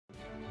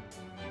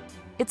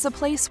It's a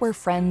place where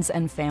friends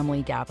and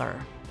family gather.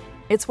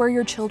 It's where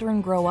your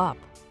children grow up,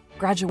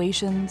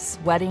 graduations,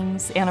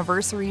 weddings,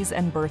 anniversaries,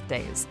 and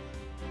birthdays.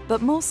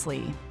 But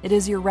mostly, it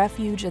is your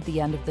refuge at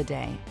the end of the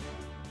day.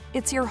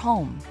 It's your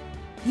home.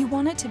 You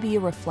want it to be a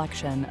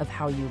reflection of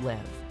how you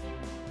live.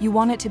 You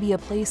want it to be a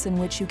place in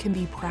which you can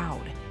be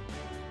proud.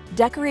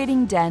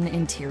 Decorating Den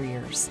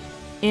interiors,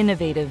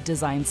 innovative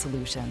design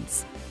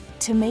solutions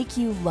to make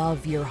you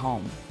love your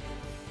home.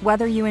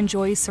 Whether you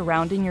enjoy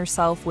surrounding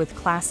yourself with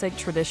classic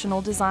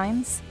traditional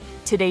designs,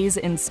 today's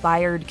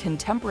inspired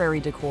contemporary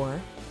decor,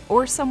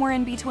 or somewhere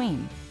in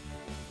between,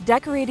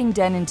 Decorating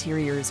Den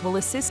interiors will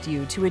assist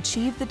you to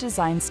achieve the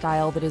design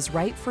style that is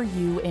right for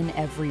you in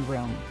every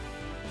room.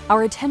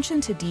 Our attention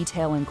to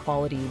detail and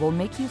quality will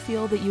make you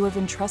feel that you have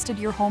entrusted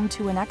your home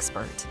to an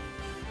expert.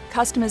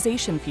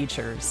 Customization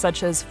features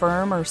such as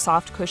firm or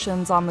soft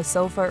cushions on the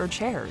sofa or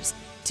chairs,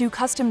 to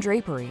custom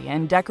drapery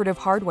and decorative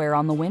hardware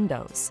on the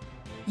windows.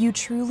 You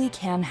truly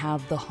can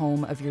have the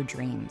home of your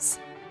dreams.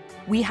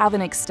 We have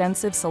an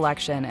extensive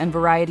selection and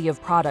variety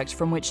of products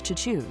from which to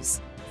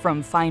choose,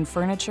 from fine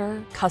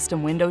furniture,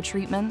 custom window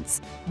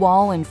treatments,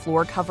 wall and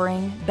floor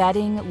covering,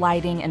 bedding,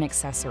 lighting, and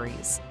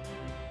accessories.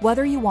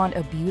 Whether you want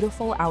a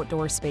beautiful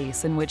outdoor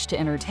space in which to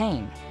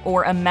entertain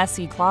or a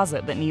messy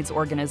closet that needs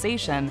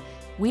organization,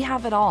 we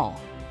have it all.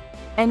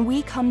 And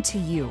we come to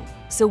you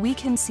so we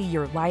can see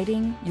your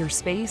lighting, your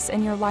space,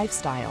 and your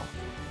lifestyle.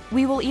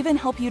 We will even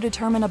help you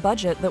determine a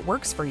budget that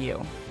works for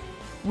you.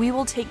 We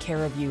will take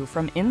care of you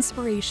from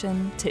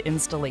inspiration to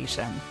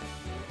installation.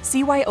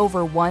 See why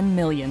over 1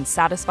 million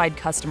satisfied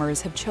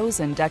customers have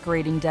chosen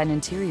Decorating Den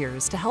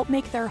interiors to help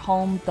make their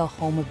home the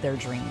home of their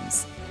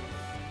dreams.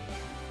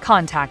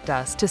 Contact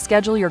us to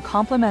schedule your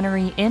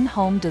complimentary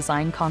in-home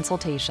design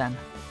consultation.